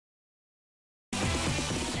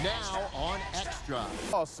job.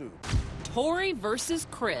 Lawsuit. Tory versus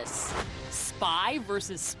Chris. Spy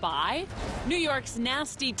versus spy? New York's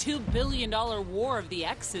nasty $2 billion war of the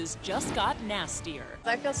exes just got nastier.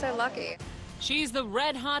 I feel so lucky. She's the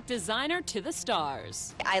red-hot designer to the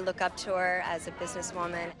stars. I look up to her as a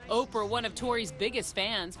businesswoman. Oprah, one of Tory's biggest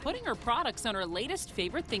fans, putting her products on her latest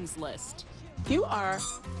favorite things list. You are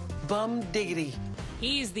bum diggity.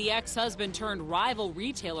 He's the ex-husband turned rival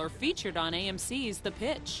retailer featured on AMC's The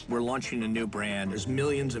Pitch. We're launching a new brand. There's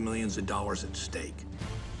millions and millions of dollars at stake.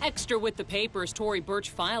 Extra with the papers Tory Burch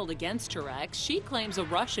filed against her ex, she claims a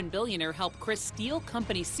Russian billionaire helped Chris steal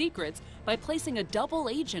company secrets by placing a double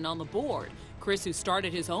agent on the board. Chris, who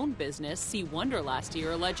started his own business, See Wonder, last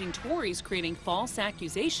year, alleging Tory's creating false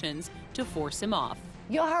accusations to force him off.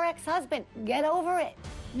 You're her ex-husband. Get over it.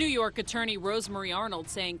 New York attorney Rosemarie Arnold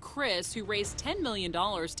saying Chris, who raised $10 million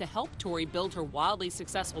to help Tory build her wildly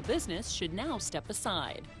successful business, should now step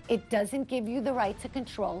aside. It doesn't give you the right to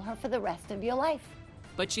control her for the rest of your life.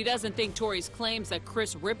 But she doesn't think Tory's claims that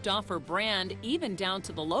Chris ripped off her brand, even down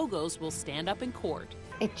to the logos, will stand up in court.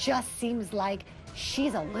 It just seems like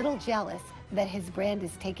she's a little jealous that his brand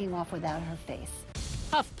is taking off without her face.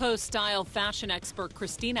 HuffPost-style fashion expert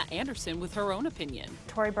Christina Anderson with her own opinion.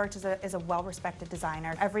 Tory Burch is a well-respected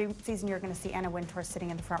designer. Every season you're going to see Anna Wintour sitting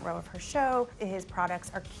in the front row of her show. His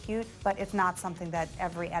products are cute, but it's not something that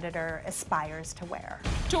every editor aspires to wear.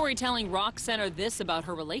 Tory telling Rock Center this about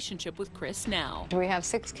her relationship with Chris now. We have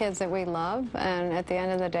 6 kids that we love, and at the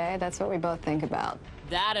end of the day, that's what we both think about.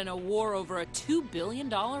 That and a war over a $2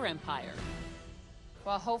 billion empire.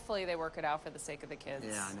 Well, hopefully they work it out for the sake of the kids.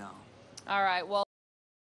 Yeah, I know. All right, well.